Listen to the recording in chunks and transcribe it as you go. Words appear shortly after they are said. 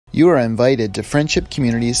You are invited to Friendship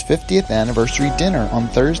Community's 50th anniversary dinner on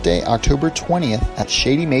Thursday, October 20th at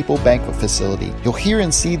Shady Maple Banquet Facility. You'll hear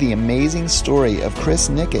and see the amazing story of Chris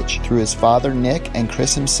Nikich through his father Nick and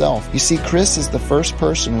Chris himself. You see, Chris is the first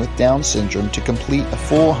person with Down syndrome to complete a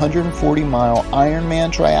full 140-mile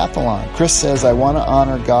Ironman triathlon. Chris says, "I want to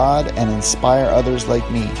honor God and inspire others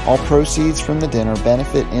like me." All proceeds from the dinner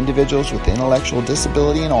benefit individuals with intellectual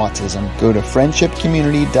disability and autism. Go to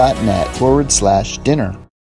friendshipcommunity.net/dinner.